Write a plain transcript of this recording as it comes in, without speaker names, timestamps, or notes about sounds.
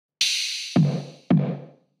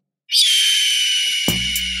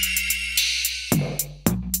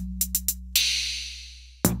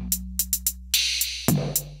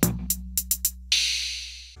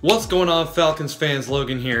What's going on, Falcons fans?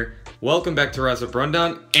 Logan here. Welcome back to Rise Up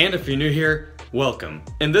Rundown, and if you're new here, welcome.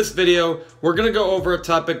 In this video, we're going to go over a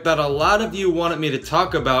topic that a lot of you wanted me to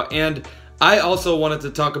talk about, and I also wanted to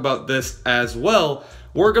talk about this as well.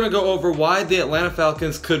 We're going to go over why the Atlanta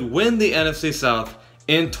Falcons could win the NFC South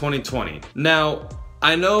in 2020. Now,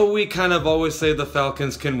 I know we kind of always say the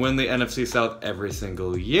Falcons can win the NFC South every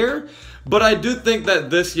single year, but I do think that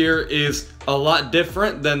this year is a lot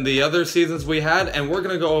different than the other seasons we had, and we're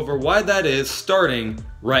going to go over why that is starting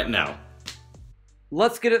right now.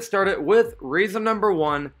 Let's get it started with reason number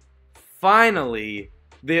one. Finally,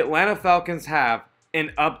 the Atlanta Falcons have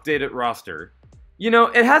an updated roster. You know,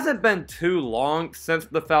 it hasn't been too long since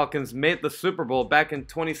the Falcons made the Super Bowl back in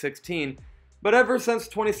 2016, but ever since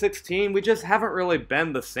 2016, we just haven't really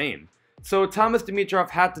been the same. So Thomas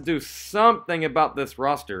Dimitroff had to do something about this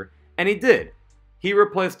roster, and he did. He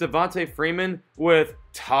replaced Devontae Freeman with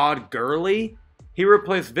Todd Gurley. He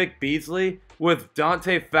replaced Vic Beasley with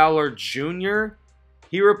Dante Fowler Jr.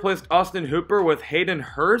 He replaced Austin Hooper with Hayden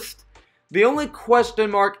Hurst. The only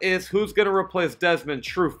question mark is who's going to replace Desmond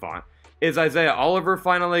Trufant. Is Isaiah Oliver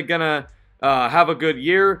finally going to have a good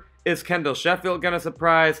year? Is Kendall Sheffield going to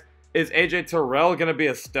surprise? Is AJ Terrell going to be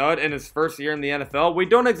a stud in his first year in the NFL? We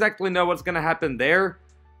don't exactly know what's going to happen there,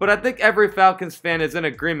 but I think every Falcons fan is in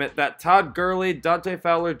agreement that Todd Gurley, Dante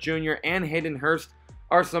Fowler Jr., and Hayden Hurst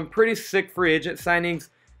are some pretty sick free agent signings,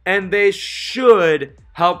 and they should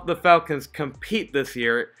help the Falcons compete this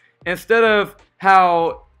year, instead of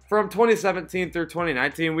how from 2017 through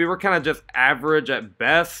 2019 we were kind of just average at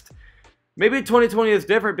best. Maybe 2020 is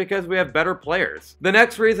different because we have better players. The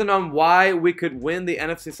next reason on why we could win the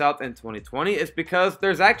NFC South in 2020 is because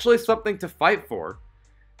there's actually something to fight for.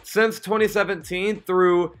 Since 2017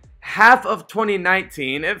 through half of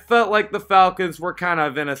 2019, it felt like the Falcons were kind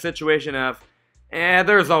of in a situation of,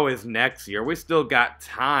 there's always next year. We still got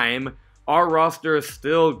time. Our roster is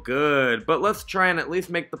still good, but let's try and at least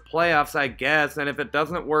make the playoffs, I guess. And if it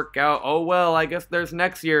doesn't work out, oh well, I guess there's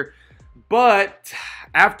next year. But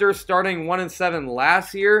after starting 1-7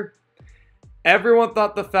 last year, everyone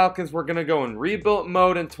thought the Falcons were going to go in rebuild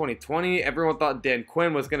mode in 2020. Everyone thought Dan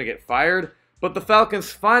Quinn was going to get fired. But the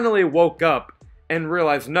Falcons finally woke up and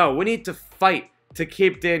realized, no, we need to fight to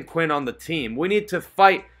keep Dan Quinn on the team. We need to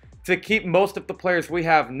fight to keep most of the players we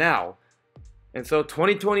have now. And so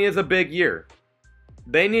 2020 is a big year.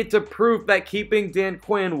 They need to prove that keeping Dan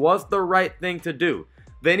Quinn was the right thing to do.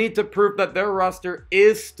 They need to prove that their roster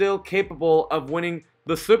is still capable of winning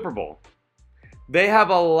the Super Bowl. They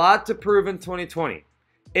have a lot to prove in 2020.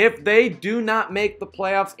 If they do not make the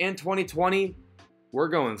playoffs in 2020, we're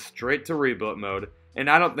going straight to rebuild mode, and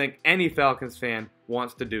I don't think any Falcons fan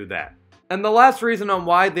wants to do that. And the last reason on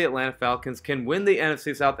why the Atlanta Falcons can win the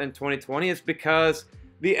NFC South in 2020 is because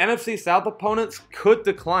the NFC South opponents could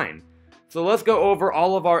decline. So let's go over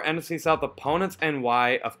all of our NFC South opponents and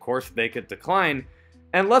why, of course, they could decline.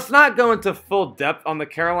 And let's not go into full depth on the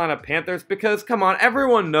Carolina Panthers because, come on,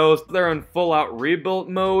 everyone knows they're in full-out rebuild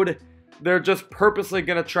mode. They're just purposely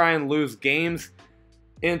going to try and lose games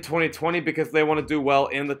in 2020 because they want to do well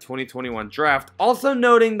in the 2021 draft. Also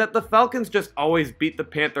noting that the Falcons just always beat the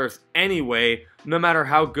Panthers anyway, no matter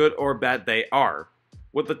how good or bad they are.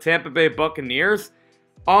 With the Tampa Bay Buccaneers,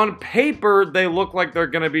 on paper, they look like they're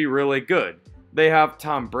going to be really good. They have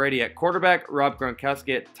Tom Brady at quarterback, Rob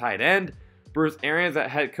Gronkowski at tight end, Bruce Arians at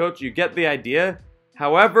head coach. You get the idea.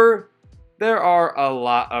 However, there are a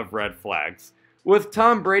lot of red flags. With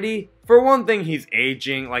Tom Brady, for one thing, he's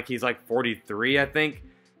aging, like he's like 43, I think.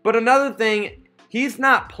 But another thing, he's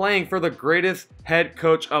not playing for the greatest head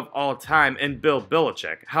coach of all time in Bill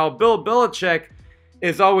Belichick. How Bill Belichick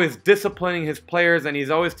is always disciplining his players and he's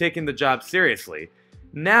always taking the job seriously.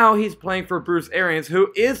 Now he's playing for Bruce Arians,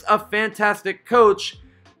 who is a fantastic coach,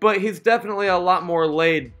 but he's definitely a lot more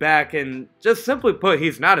laid back, and just simply put,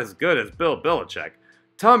 he's not as good as Bill Belichick.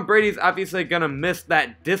 Tom Brady's obviously going to miss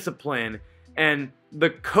that discipline and the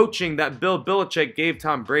coaching that Bill Belichick gave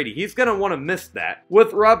Tom Brady. He's going to want to miss that.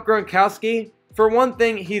 With Rob Gronkowski, for one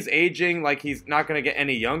thing, he's aging like he's not going to get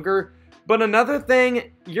any younger. But another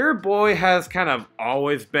thing, your boy has kind of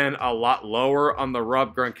always been a lot lower on the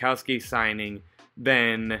Rob Gronkowski signing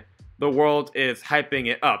than the world is hyping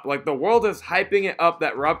it up. Like, the world is hyping it up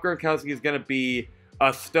that Rob Gronkowski is going to be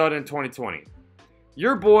a stud in 2020.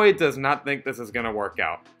 Your boy does not think this is going to work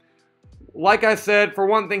out. Like I said, for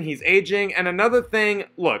one thing, he's aging. And another thing,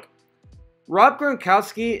 look, Rob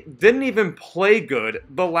Gronkowski didn't even play good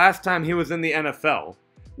the last time he was in the NFL,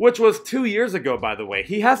 which was 2 years ago, by the way.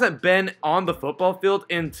 He hasn't been on the football field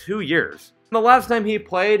in 2 years. The last time he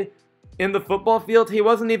played in the football field, he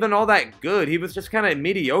wasn't even all that good. He was just kind of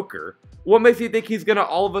mediocre. What makes you think he's going to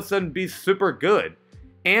all of a sudden be super good?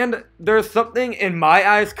 And there's something in my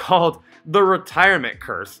eyes called the retirement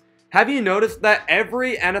curse. Have you noticed that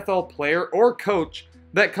every NFL player or coach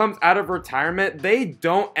that comes out of retirement, they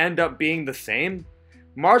don't end up being the same?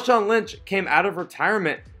 Marshawn Lynch came out of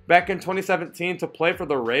retirement back in 2017 to play for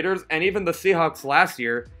the Raiders and even the Seahawks last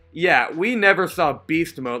year. Yeah, we never saw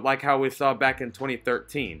beast mode like how we saw back in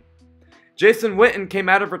 2013. Jason Witten came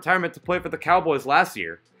out of retirement to play for the Cowboys last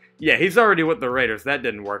year. Yeah, he's already with the Raiders. That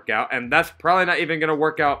didn't work out, and that's probably not even going to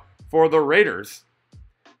work out for the Raiders.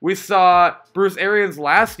 We saw Bruce Arians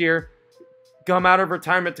last year come out of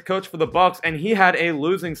retirement to coach for the Bucs, and he had a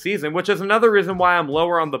losing season, which is another reason why I'm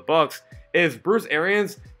lower on the Bucs, is Bruce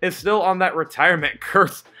Arians is still on that retirement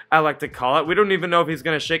curse, I like to call it. We don't even know if he's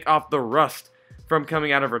going to shake off the rust from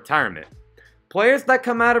coming out of retirement. Players that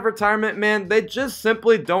come out of retirement, man, they just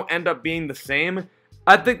simply don't end up being the same.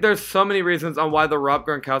 I think there's so many reasons on why the Rob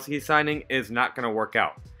Gronkowski signing is not going to work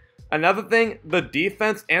out. Another thing, the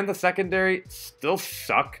defense and the secondary still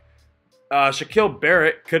suck. Shaquille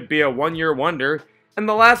Barrett could be a one-year wonder. And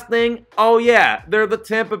the last thing, oh yeah, they're the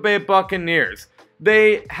Tampa Bay Buccaneers.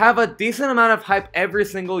 They have a decent amount of hype every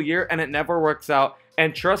single year and it never works out.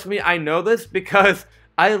 And trust me, I know this because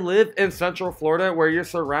I live in Central Florida where you're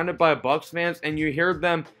surrounded by Bucs fans and you hear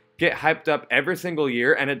them get hyped up every single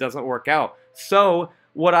year and it doesn't work out. So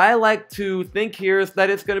what I like to think here is that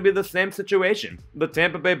it's going to be the same situation. The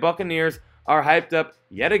Tampa Bay Buccaneers are hyped up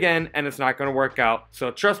yet again and it's not going to work out.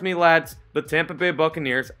 So trust me, lads, the Tampa Bay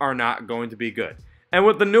Buccaneers are not going to be good. And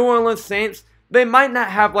with the New Orleans Saints, they might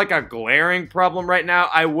not have like a glaring problem right now,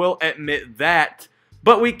 I will admit that.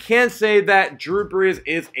 But we can say that Drew Brees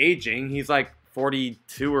is aging. He's like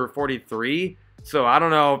 42 or 43. So I don't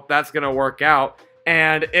know if that's going to work out.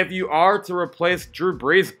 And if you are to replace Drew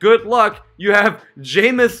Brees, good luck. You have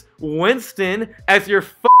Jameis Winston as your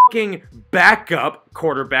fucking backup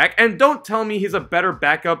quarterback. And don't tell me he's a better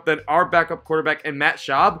backup than our backup quarterback and Matt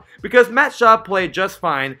Schaub. Because Matt Schaub played just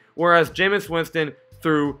fine, whereas Jameis Winston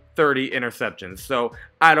threw 30 interceptions. So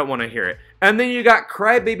I don't want to hear it. And then you got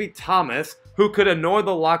Crybaby Thomas, who could annoy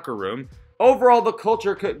the locker room. Overall, the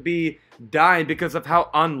culture could be dying because of how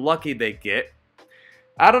unlucky they get.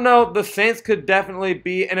 I don't know, the Saints could definitely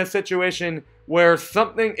be in a situation where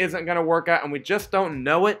something isn't going to work out and we just don't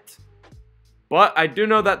know it. But I do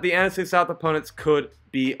know that the NFC South opponents could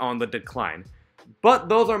be on the decline. But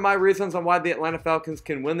those are my reasons on why the Atlanta Falcons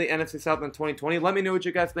can win the NFC South in 2020. Let me know what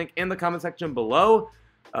you guys think in the comment section below.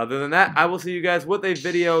 Other than that, I will see you guys with a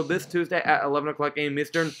video this Tuesday at 11 o'clock a.m.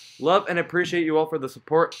 Eastern. Love and appreciate you all for the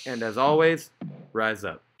support. And as always, rise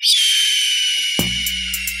up.